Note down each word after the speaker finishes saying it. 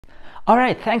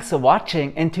Alright, thanks for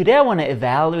watching, and today I want to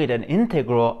evaluate an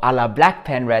integral a la black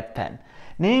pen, red pen.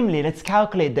 Namely, let's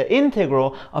calculate the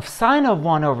integral of sine of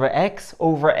 1 over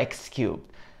x cubed.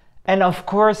 And of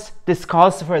course, this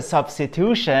calls for a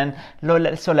substitution,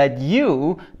 so let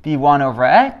u be 1 over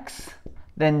x,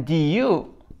 then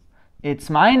du, it's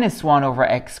minus 1 over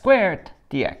x squared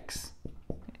dx.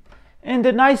 And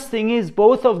the nice thing is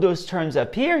both of those terms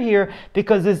appear here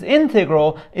because this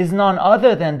integral is none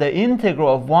other than the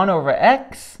integral of 1 over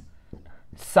x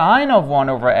sine of 1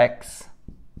 over x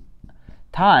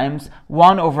times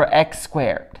 1 over x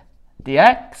squared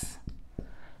dx,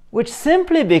 which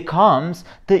simply becomes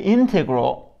the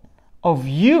integral of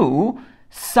u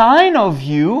sine of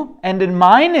u and then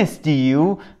minus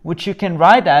du, which you can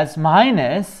write as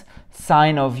minus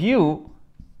sine of u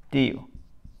du.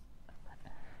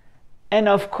 And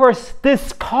of course,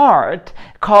 this part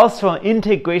calls for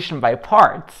integration by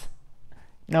parts,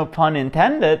 no pun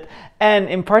intended. And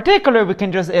in particular, we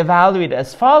can just evaluate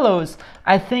as follows.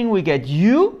 I think we get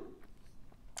u,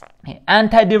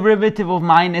 antiderivative of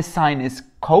minus sine is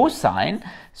cosine,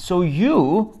 so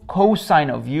u cosine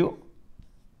of u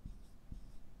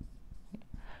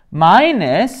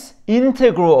minus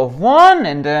integral of 1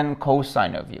 and then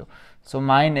cosine of u. So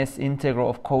minus integral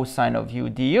of cosine of u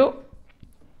du,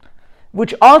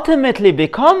 which ultimately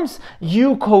becomes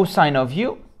u cosine of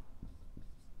u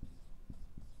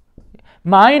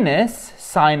minus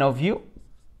sine of u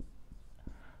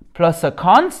plus a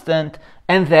constant,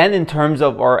 and then in terms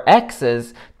of our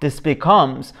x's, this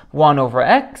becomes 1 over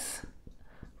x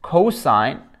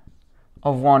cosine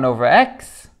of 1 over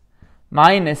x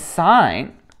minus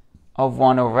sine of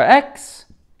 1 over x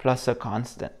plus a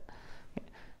constant.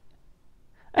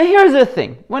 And here's the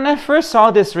thing, when I first saw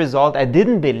this result, I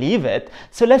didn't believe it,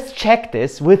 so let's check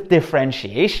this with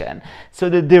differentiation. So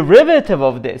the derivative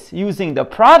of this using the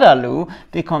product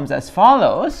becomes as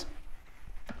follows.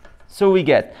 So we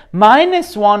get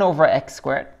minus 1 over x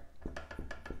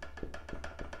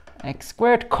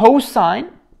squared cosine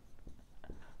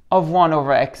of 1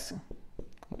 over x,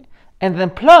 and then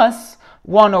plus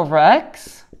 1 over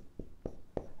x,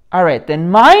 all right,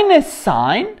 then minus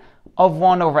sine of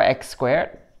 1 over x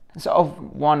squared, so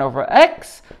of 1 over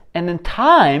x, and then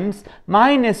times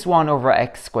minus 1 over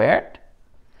x squared,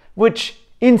 which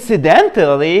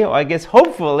incidentally, or I guess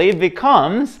hopefully,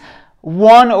 becomes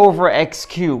 1 over x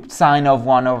cubed sine of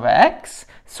 1 over x,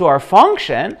 so our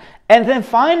function, and then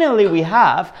finally we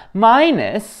have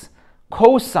minus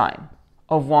cosine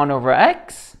of 1 over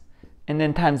x, and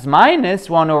then times minus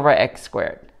 1 over x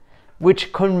squared,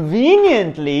 which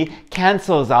conveniently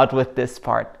cancels out with this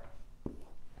part.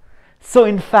 So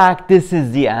in fact, this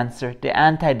is the answer. The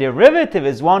antiderivative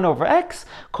is 1 over x,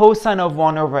 cosine of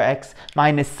 1 over x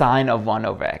minus sine of 1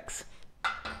 over x.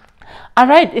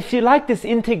 Alright, if you like this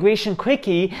integration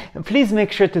quickie, please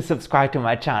make sure to subscribe to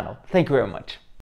my channel. Thank you very much.